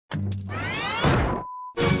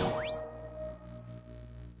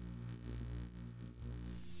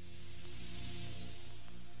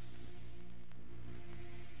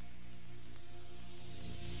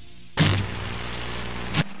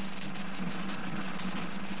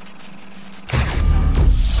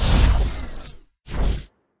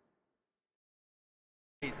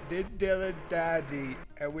this Dylan Daddy,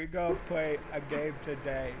 and we're gonna play a game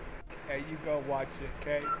today, and you gonna watch it,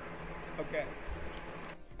 okay? Okay.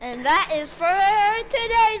 And that is for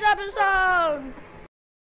today's episode.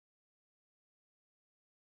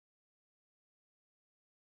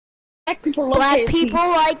 Black people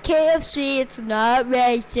like KFC. It's not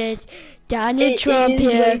racist. Donald Trump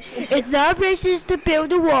here. Racist. It's not racist to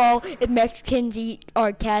build a wall if Mexicans eat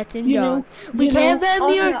our cats and dogs. We can't let them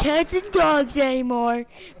eat our cats and dogs anymore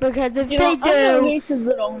because if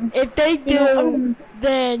they do,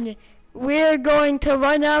 then we're going to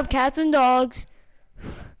run out of cats and dogs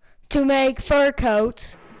to make fur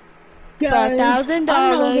coats for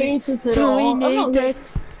 $1,000. So we need this.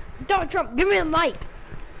 Donald Trump, give me the mic.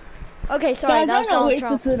 Okay, sorry, that was Donald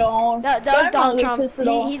Trump. That was Donald Trump.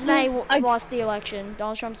 He's mad he lost the election.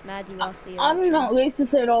 Donald Trump's mad he lost the election. I'm not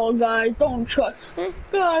racist at all, guys. Don't trust.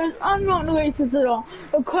 Guys, I'm not racist at all.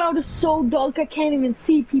 The crowd is so dark, I can't even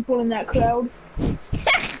see people in that crowd. That's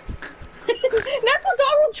what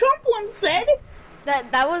Donald Trump once said.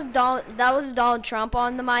 That was Donald Trump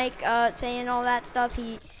on the mic saying all that stuff.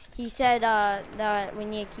 He said that we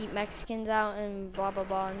need to keep Mexicans out and blah blah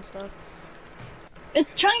blah and stuff.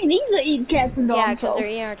 It's Chinese that eat cats and dogs. Yeah, because they're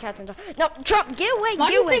eating our cats and dogs. No, Trump, get away, Why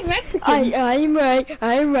get away. do you say Mexicans?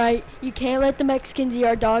 I'm right. You can't let the Mexicans eat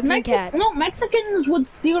our dogs and cats. No, Mexicans would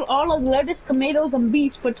steal all of lettuce, tomatoes, and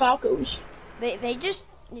beef for tacos. They just,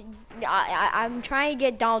 I'm trying to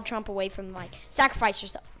get Donald Trump away from like, sacrifice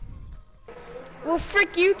yourself. Well,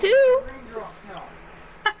 frick you too.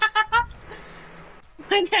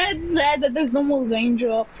 My dad said that there's no more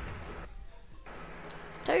raindrops.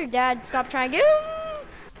 Tell your dad stop trying to get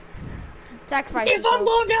sacrifice If yourself. I'm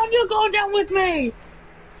going down, you're going down with me.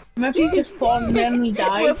 Imagine you just fall and then we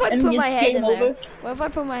die. What if I and put my it's head game in there? over. What if I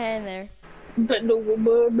put my head in there? Bend over,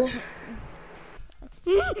 bird.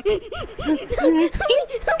 Yes, thank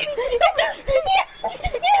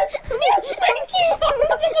you. I'm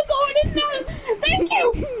going in there. Thank you.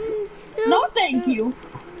 No, thank you.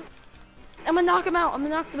 I'm gonna knock him out. I'm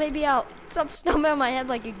gonna knock the baby out. Stop stomping on my head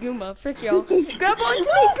like a Goomba. Frick yo. Grab onto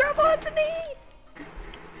me. Grab onto me.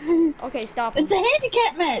 Okay, stop him. It's a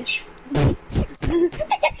handicap match. It's a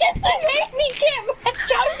handicap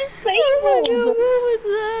match. I'm disabled. What was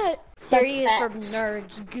that? Serious for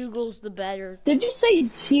nerds. Google's the better. Did you say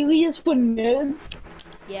serious for nerds?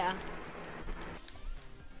 Yeah.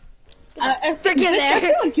 Frick in there. I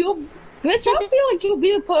feel like you'll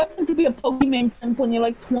be a person to be a Pokemon simp when you're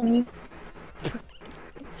like 20.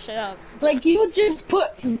 Shut up. Like you just put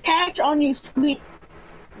cash on your screen.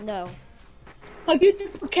 No. Like you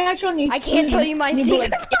just put cash on your I screen. can't tell you my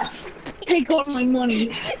secret. Like, yes, take all my money.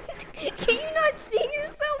 Can you not see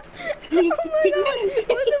yourself? Oh my god.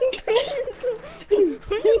 What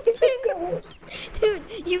the frick? Dude,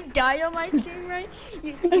 you died on my screen, right?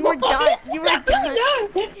 You were dying. You were dying.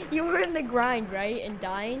 You were in the grind, right? And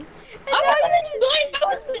dying. And I wasn't in the grind. I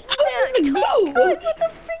was in the go. God, what the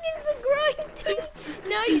frick is the grind, dude?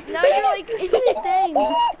 Now you're like in the thing.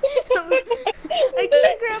 I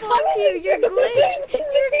can't grab onto you. You're glitched.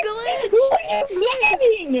 You're glitched. What are you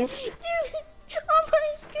grabbing? Dude, on my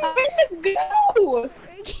screen. I'm in the go.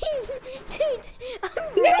 Dude,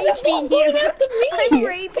 I'm raping you. I'm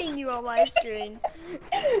raping you on my screen.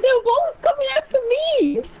 They're both coming after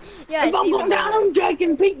me. Yeah, if I'm going down, I'm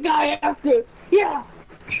dragging pink guy after. Yeah.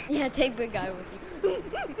 Yeah, take big guy with you.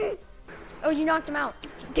 Oh, you knocked him out.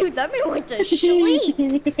 Dude, that man went to sleep.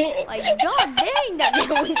 Like, god dang, that man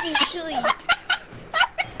went to sleep.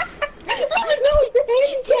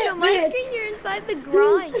 Dude, on my screen, you're inside the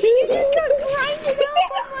grind. You just got grinded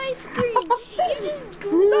up on my screen. You just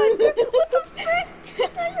grinded. What the frick?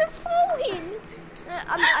 Now you're falling.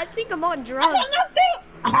 I think I'm on drugs.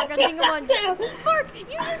 Mark, I think I'm on drugs. Mark, you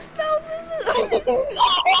just fell through the...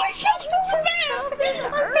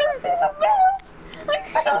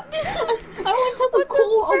 I went to the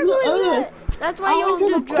core of the earth. That's why you don't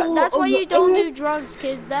do drugs. That's why you don't do drugs,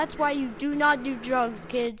 kids. That's why you do not do drugs,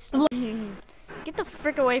 kids. Get the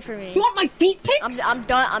frick away from me. You want my feet pics? I'm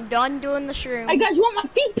done. I'm done doing the shrooms. Hey guys, you want my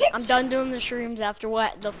feet pics? I'm done doing the shrooms after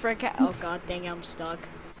what the frick. Oh god dang, I'm stuck.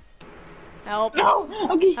 Help! No.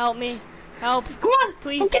 Okay. Help me! Help! Come on!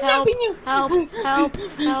 Please I'm help! kidnapping you. Help! Help!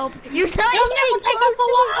 Help! You're not You'll even never take close us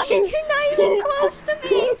alive. to me. You're not even close to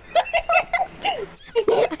me.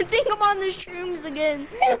 I think I'm on the shrooms again.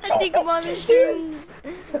 I think I'm on the shrooms.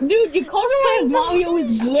 Dude, your cosplay of Mario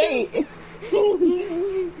is great. You're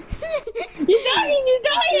dying! You're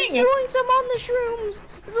dying! Doing some on the shrooms.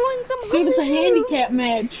 Doing some on Dude, it's the a shrooms. handicap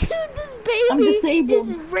match. Dude, this baby I'm disabled.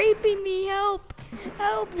 is raping me. Help!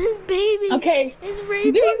 Help! This baby Okay. is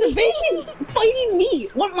raping Dude, the me. baby's fighting me.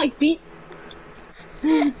 Want my feet?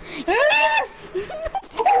 The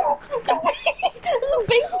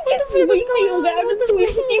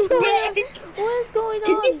What is going on?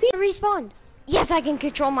 Can you see? Respawn. Yes, I can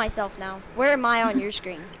control myself now. Where am I on your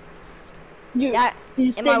screen? Am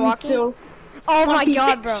I walking? Still. Oh my feet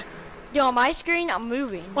god, pics. bro. Yo, on my screen, I'm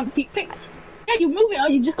moving. Want feet pics? Yeah, you're moving. Oh,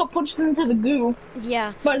 you just got punched into the goo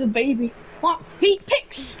Yeah. by the baby. Want feet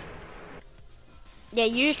pics? Yeah,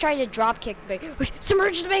 you just tried to drop kick the baby.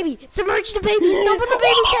 Submerge the baby! Submerge the baby! Stomp on the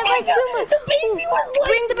baby! Oh Cat my like God, Zumba! the baby was like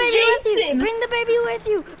Bring the baby with you! Jason. Bring the baby with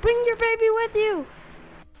you! Bring your baby with you!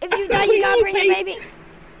 If you die, you gotta bring the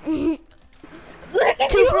baby!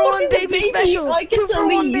 2 for 1 baby special! Like 2 it's a for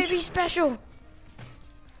 1 leaf. baby special!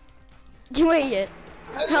 Wait it.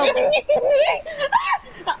 Help.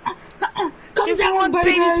 2 for 1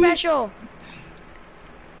 baby special!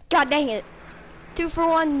 God dang it. 2 for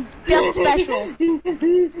 1 death special.